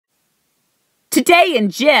Today in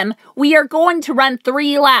gym, we are going to run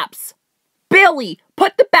 3 laps. Billy,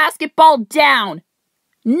 put the basketball down.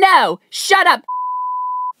 No, shut up.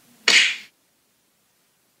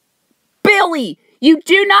 Billy, you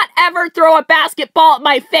do not ever throw a basketball at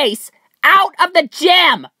my face. Out of the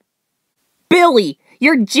gym. Billy,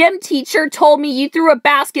 your gym teacher told me you threw a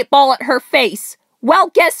basketball at her face. Well,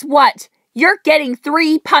 guess what? You're getting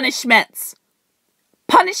 3 punishments.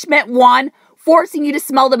 Punishment 1, forcing you to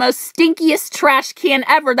smell the most stinkiest trash can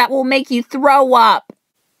ever that will make you throw up.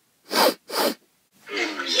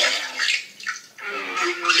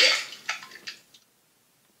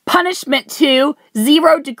 Punishment 2,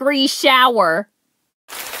 0-degree shower.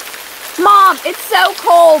 Mom, it's so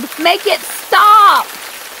cold. Make it stop.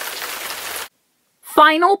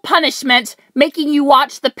 Final punishment, making you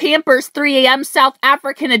watch the Pampers 3 a.m. South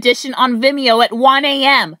African edition on Vimeo at 1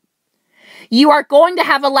 a.m. You are going to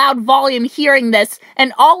have a loud volume hearing this,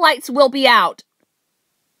 and all lights will be out.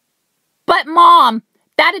 But Mom,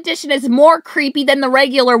 that edition is more creepy than the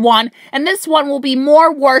regular one, and this one will be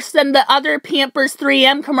more worse than the other Pampers 3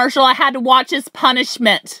 a.m. commercial I had to watch as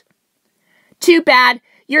punishment. Too bad,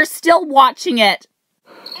 you're still watching it.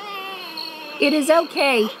 It is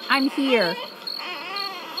okay, I'm here.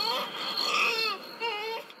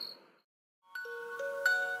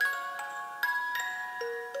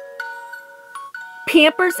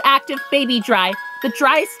 Pampers Active Baby Dry, the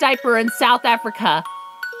driest diaper in South Africa,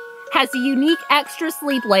 has a unique extra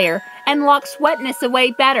sleep layer and locks wetness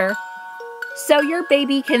away better, so your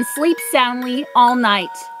baby can sleep soundly all night.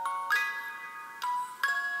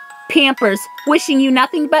 Pampers, wishing you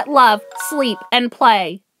nothing but love, sleep, and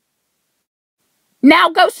play. Now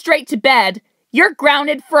go straight to bed. You're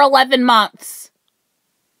grounded for 11 months.